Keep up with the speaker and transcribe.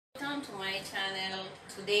welcome to my channel.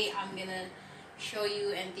 Today I'm gonna show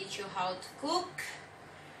you and teach you how to cook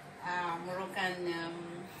Moroccan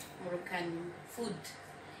food.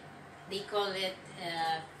 They call it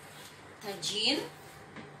TAJIN,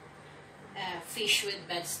 fish with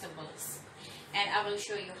vegetables, and I will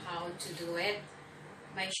show you how to do it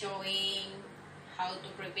by showing how to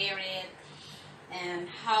prepare it and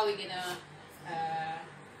how we're gonna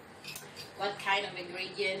what kind of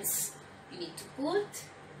ingredients you need to put,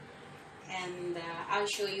 and I'll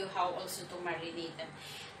show you how also to marinate them,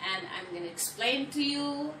 and I'm gonna explain to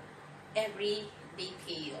you every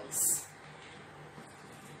details,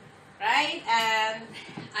 right? And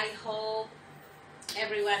I hope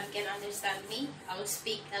everyone can understand me. I'll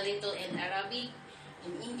speak a little in Arabic,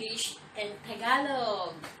 in English, and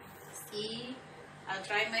Tagalog. See, I'll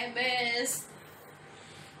try my best,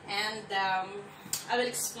 and I will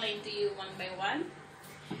explain to you one by one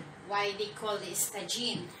why they call this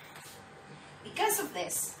tajin. Because of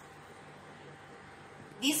this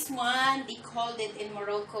one, they called it in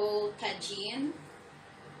Morocco tajin.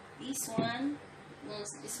 This one,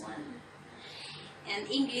 and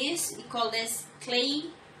English we call this clay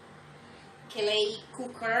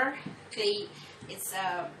cooker. Clay, it's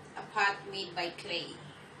a pot made by clay.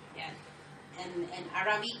 Yeah. And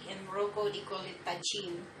Arabic and Morocco they call it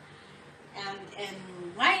tajin. And in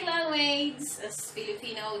my language as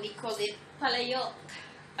Filipino they call it palayok,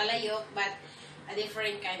 but a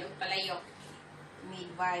different kind of palayok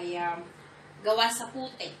made by gawa sa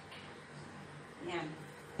putik. Yan.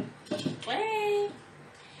 Okay.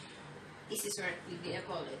 This is what we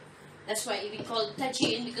call it. That's why we call it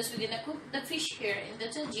tajin, because we're gonna cook the fish here in the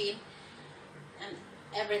tajin and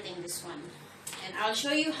everything this one. And I'll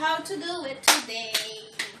show you how to do it today.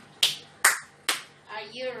 Are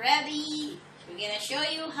you ready? We're gonna show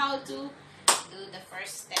you how to do the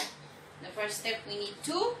first step. The first step, we need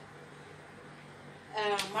to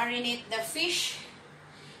marinate the fish.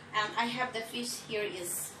 And I have the fish here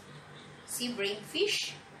is sea brain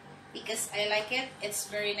fish because I like it. It's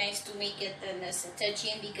very nice to make it in a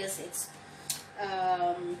tajin because it's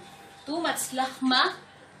too much lahma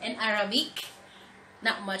in Arabic,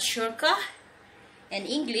 not much shurka. In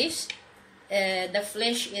English, the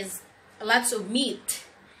flesh is lots of meat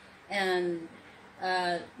and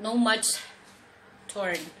no much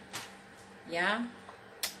torn. Yeah.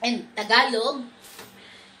 And Tagalog,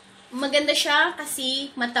 maganda siya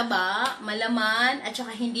kasi mataba, malaman, at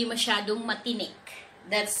saka hindi masyadong matinik.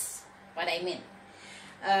 That's what I mean.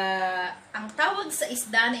 Ang tawag sa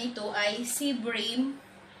isda na ito ay sea bream,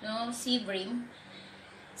 no? Sea bream.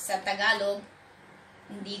 Sa Tagalog,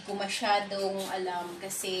 hindi ko masyadong alam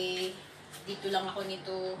kasi dito lang ako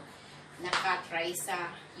nito nakatry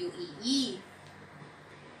sa UAE.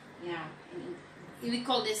 Yeah. We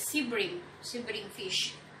call this sea bream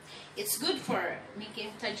fish. It's good for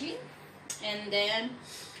making tajin. And then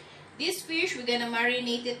this fish, we're gonna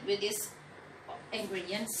marinate it with these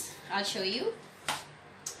ingredients. I'll show you.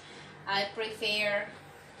 I prefer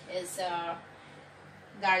is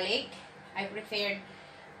garlic. I prepared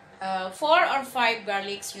 4 or 5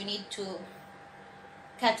 garlics. You need to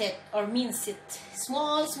cut it or mince it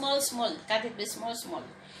small. Cut it with small.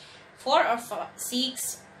 4 or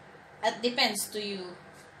 6. It depends to you.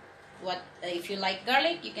 What if you like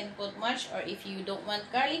garlic, you can put much, or if you don't want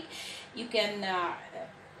garlic, you can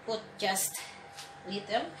put just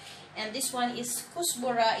little. And this one is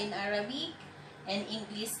kusbora in Arabic, and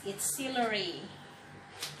English it's celery.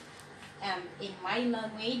 And in my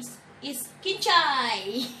language is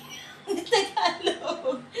kinchay.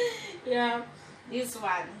 Tagalog. Yeah, this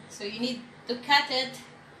one. So you need to cut it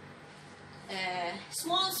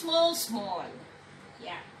small.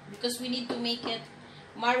 Yeah, because we need to make it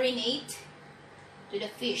marinate to the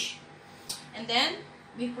fish. And then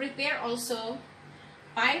we prepare also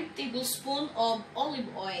 5 tablespoons of olive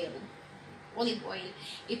oil.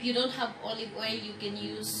 If you don't have olive oil, you can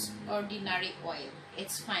use ordinary oil.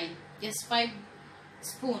 It's fine. Just 5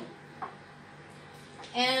 spoons.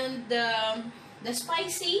 And the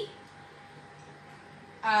spicy,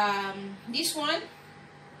 this one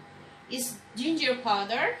is ginger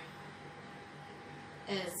powder,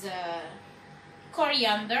 is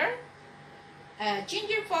coriander.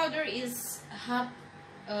 Ginger powder is half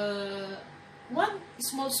 1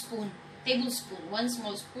 small spoon, tablespoon, 1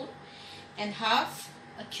 small spoon, and half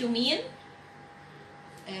a cumin.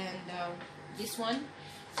 And this one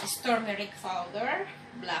is turmeric powder,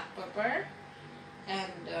 black pepper,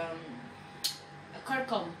 and a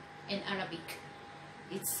curcum in Arabic.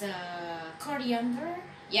 It's coriander.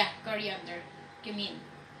 Yeah, coriander, cumin.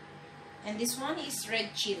 And this one is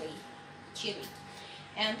red chili.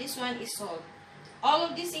 And this one is salt. all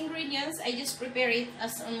of these ingredients, I just prepare it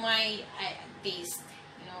as on my taste.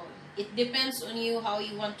 You know, it depends on you how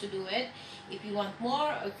you want to do it. If you want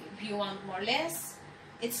more, or if you want more less,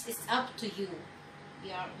 it's up to you.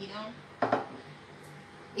 Yeah, you know,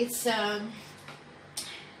 it's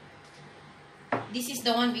this is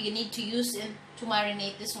the one we need to use to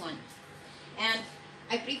marinate this one. And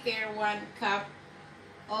I prepare 1 cup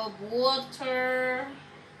of water,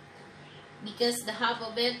 because the half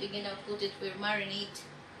of it we're gonna put it with marinate,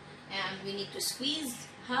 and we need to squeeze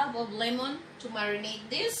half of lemon to marinate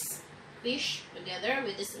this fish together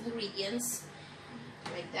with these ingredients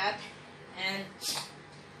like that. And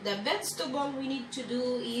the vegetable we need to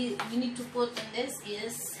do is, we need to put in this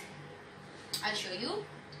is, I'll show you.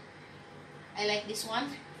 I like this one,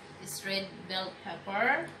 this red bell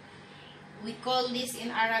pepper. We call this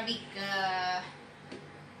in Arabic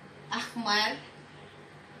ahmar.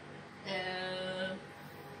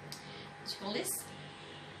 What you call this?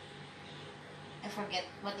 I forget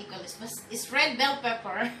what you call this, but it's red bell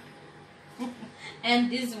pepper.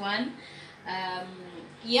 And this one,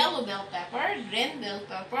 yellow bell pepper, green bell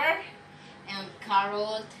pepper, and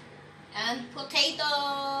carrot and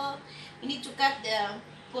potato. We need to cut the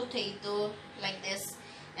potato like this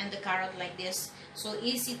and the carrot like this, so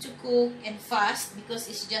easy to cook and fast, because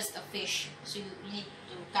it's just a fish, so you need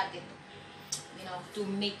to cut it, you know, to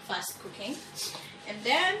make fast cooking. And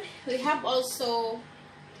then we have also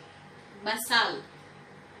basal,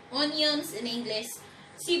 onions in English,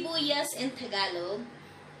 sibuyas in Tagalog,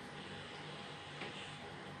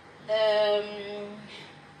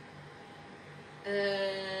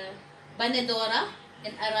 banedora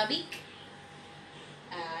in Arabic,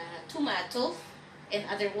 tomato in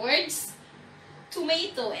other words,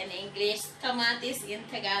 tomato in English, tomatis in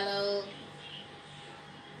Tagalog.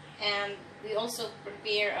 And we also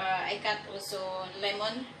prepare, I cut also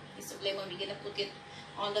lemon, piece of lemon. We're gonna put it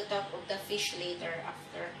on the top of the fish later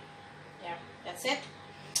after. Yeah, that's it.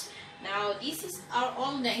 Now this is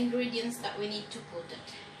all the ingredients that we need to put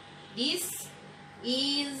it. This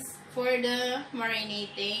is for the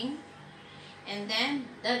marinating, and then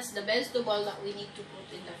that's the vegetable that we need to put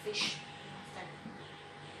in the fish after.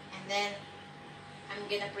 And then I'm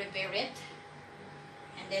gonna prepare it,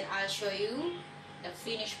 and then I'll show you the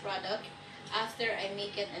finished product after I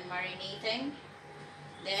make it and marinating.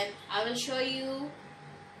 Then I will show you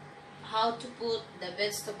how to put the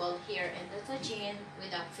vegetable here in the tajin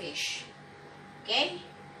with the fish. Okay,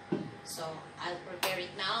 so I'll prepare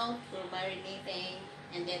it now for marinating,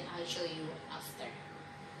 and then I'll show you after.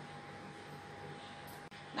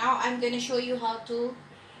 Now I'm gonna show you how to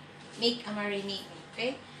make a marinade.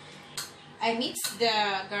 Okay, I mix the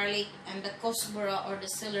garlic and the kosbara or the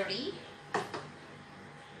celery.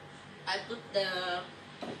 I put the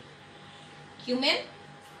cumin,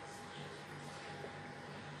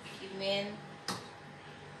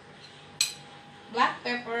 black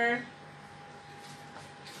pepper,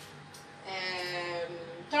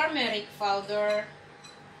 turmeric powder,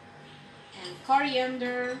 and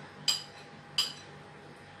coriander,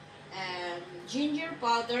 ginger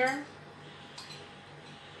powder,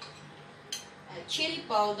 chili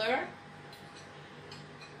powder,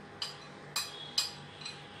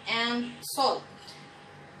 and salt.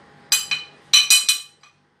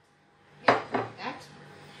 Yeah, like that.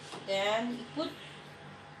 Then you put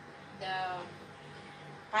the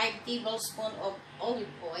 5 tablespoons of olive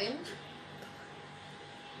oil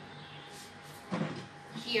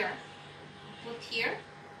here. Put here.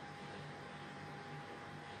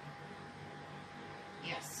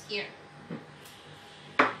 Yes, here.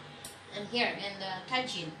 And here in the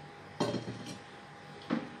tajin.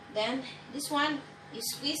 Then this one, you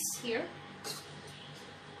squeeze here.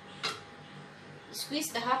 You squeeze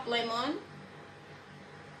the half lemon.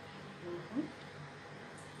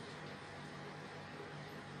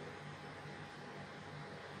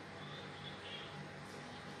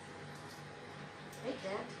 Like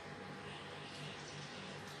that.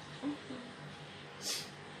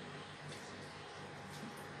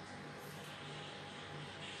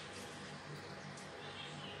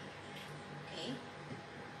 Okay.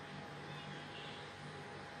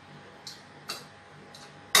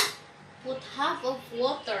 Put half of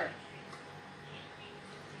water.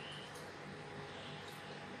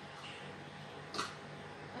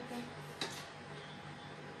 Okay.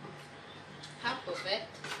 Half of it.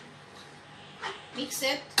 Mix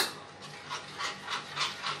it.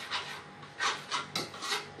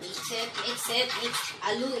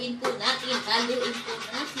 Haluin po natin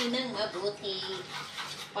ng mabuti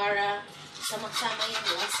para sama-sama yung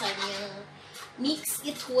lasa niya. Mix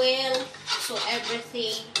it well so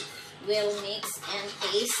everything will mix and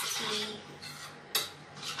tasty.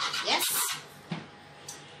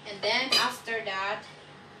 And then after that,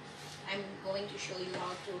 I'm going to show you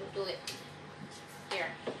how to do it.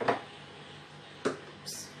 Here.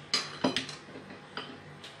 Oops.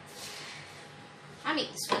 I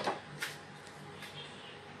make this one.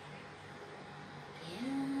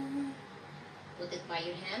 Yeah. Put it by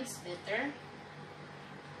your hands better.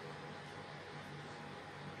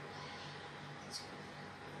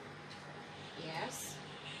 Yes.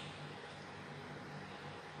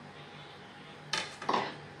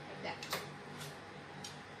 Yeah, like that.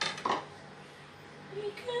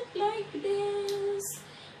 Make it like this.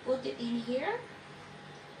 Put it in here.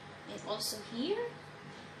 And also here.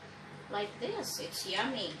 Like this. It's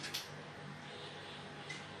yummy.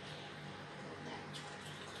 Like that.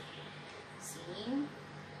 See?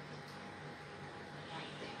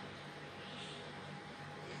 Like that.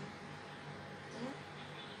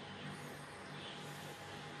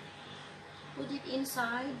 Put it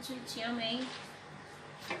inside, so it's yummy.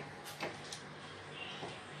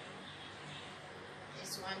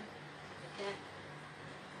 This one, like that.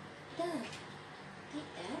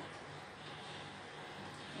 Like that.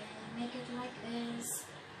 And make it like this.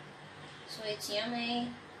 So it's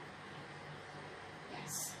yummy.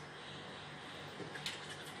 Yes.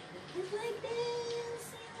 Make it like this.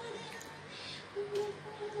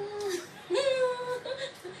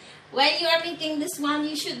 When you are making this one,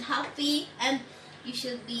 you should happy and you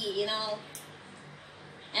should be, you know,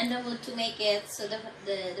 in the mood to make it so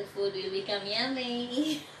the food will become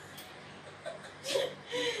yummy.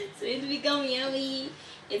 So it become yummy.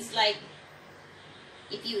 It's like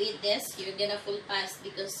if you eat this, you're gonna full fast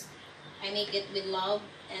because I make it with love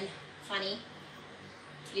and funny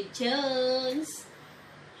with jokes.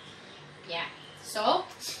 Yeah. So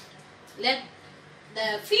let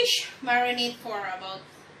the fish marinate for about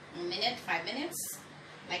a minute, 5 minutes,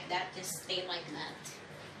 like that. Just stay like that,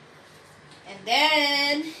 and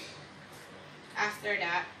then after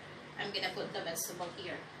that, I'm gonna put the vegetable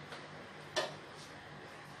here.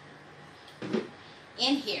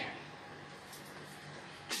 In here,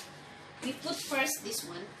 we put first this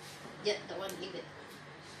one. Yeah, the one leave it.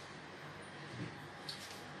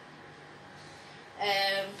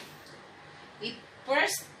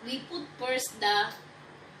 We put first the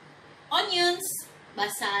onions,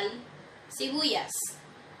 basal, sibuyas.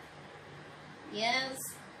 Yes,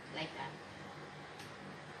 like that.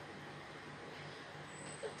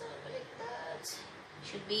 Like that.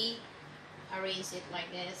 Should be arrange it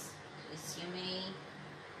like this. So it's yummy.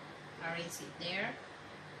 Arrange it there.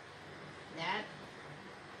 That.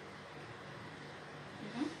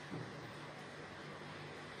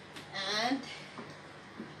 And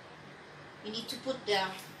we need to put the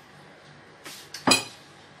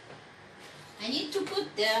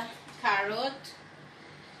carrot,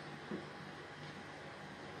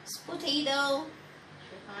 potato,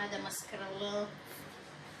 the mascarpone.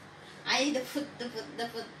 Ay, the food.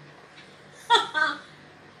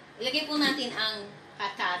 Ilagay po natin ang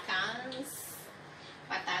patatas,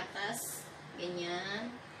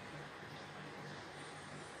 ganyan.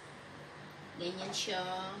 Ganyan siya.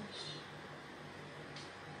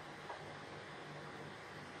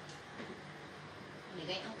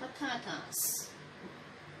 Ilagay ang patatas.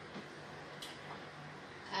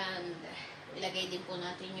 And ilagay din po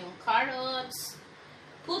natin yung carrots.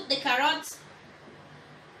 Put the carrots.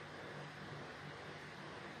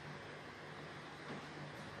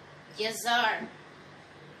 Yazar.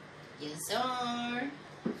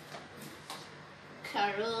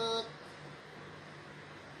 Carrot.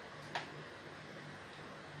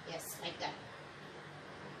 Yes, like that.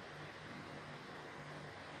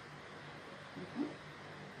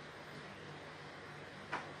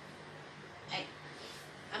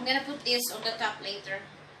 I'm gonna put this on the top later.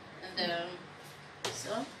 And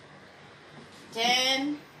so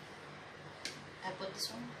then I put this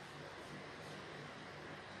one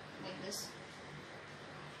like this.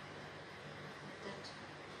 Like that.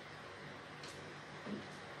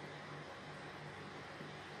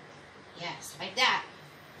 Yes, like that.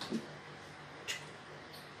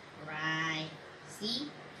 Right. See?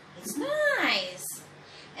 It's nice.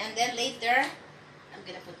 And then later I'm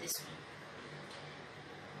gonna put this one.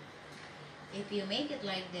 If you make it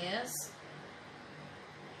like this,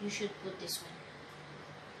 you should put this one.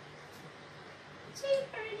 See, I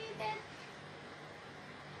already did that.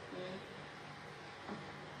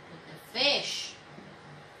 Put the fish.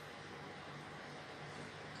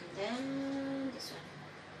 And then this one.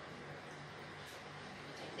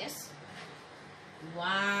 Like this.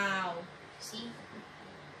 Wow. See?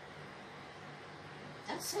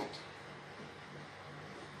 That's it.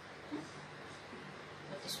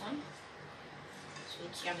 Put this one. So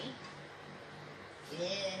it's yummy.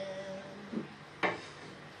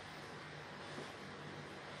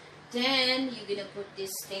 Then you're gonna put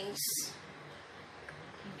these things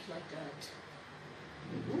like that.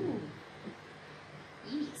 Ooh,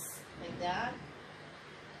 yes, like that.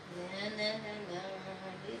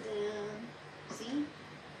 See?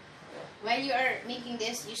 While you are making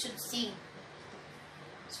this, you should sing.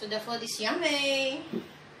 So the food is yummy.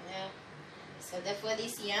 Yeah. So the food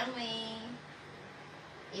is yummy.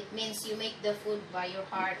 It means you make the food by your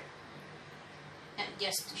heart, not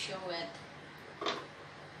just to show it.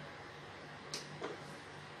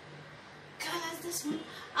 God, this one.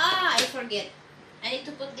 Ah, I forget. I need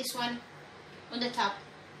to put this one on the top,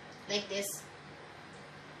 like this.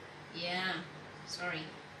 Yeah, sorry.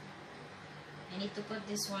 I need to put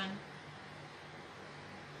this one.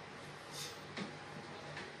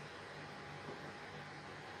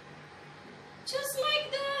 Just like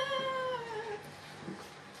that.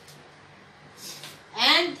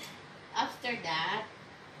 And after that,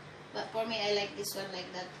 but for me, I like this one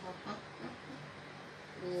like that.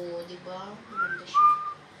 Oh, diba? Ganda siya.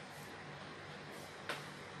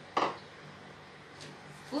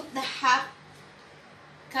 Put the half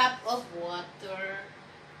cup of water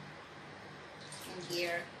in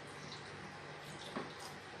here.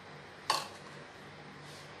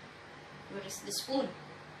 Where is the spoon?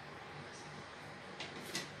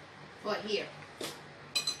 What, here?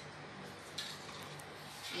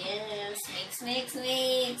 Yes, mix.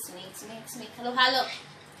 Halo-halo.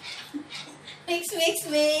 Mix.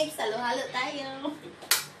 Halo-halo tayo.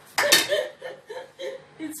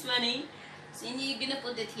 It's funny. So you're gonna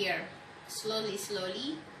put it here. Slowly. So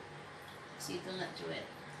you do not do it.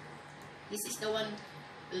 This is the one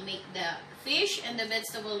will make the fish and the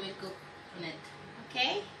vegetable will cook on it.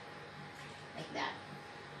 Okay? Like that.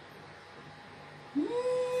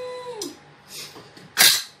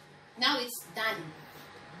 Now it's done.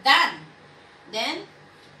 Then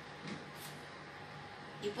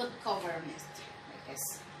you put cover on it like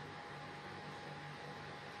this.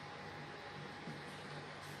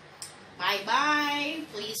 Bye.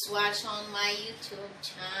 Please watch on my YouTube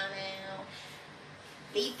channel.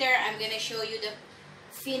 Later I'm gonna show you the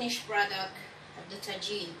finished product of the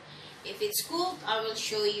tagine. If it's cooked, I will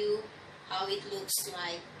show you how it looks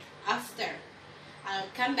like after. I'll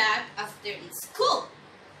come back after it's cooked.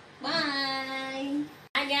 Bye.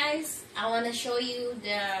 Hi guys, I want to show you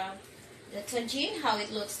the tagine, how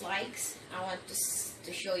it looks like. I want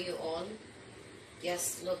to show you all.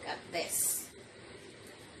 Just look at this.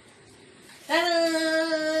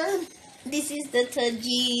 Ta-da! This is the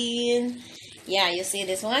tagine. Yeah, you see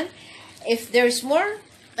this one? If there's more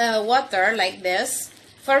water like this,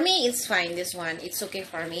 for me it's fine. This one, it's okay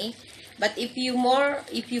for me. But if you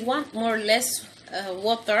want more or less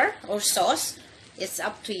water or sauce, it's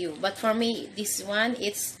up to you. But for me, this one,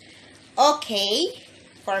 it's okay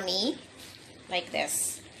for me, like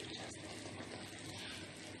this.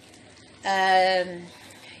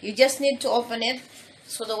 You just need to open it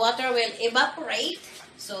so the water will evaporate,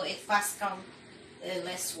 so it fast come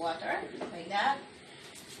less water, like that.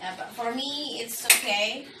 But for me, it's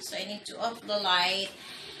okay, so I need to off the light.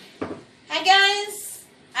 Hi guys,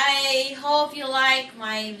 I hope you like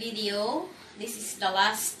my video. This is the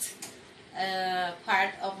last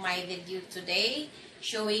part of my video today,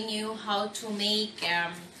 showing you how to make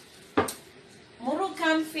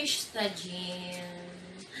Moroccan fish tagine.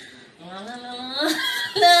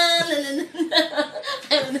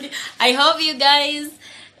 I hope you guys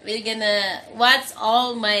will gonna watch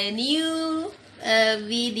all my new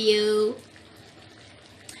video.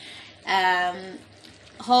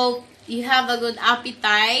 Hope you have a good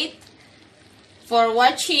appetite for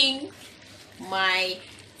watching my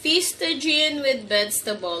fish tagine with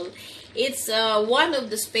vegetable. It's one of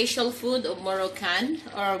the special food of Moroccan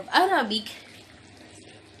or Arabic.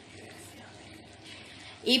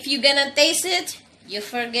 If you're gonna taste it, you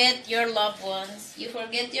forget your loved ones, you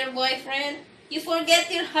forget your boyfriend, you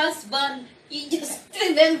forget your husband, you just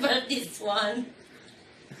remember this one.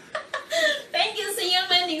 Thank you. See you in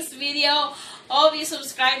my next video. Hope you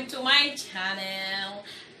subscribe to my channel.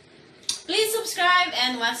 Please subscribe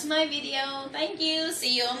and watch my video. Thank you.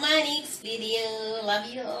 See you on my next video. Love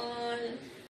you all.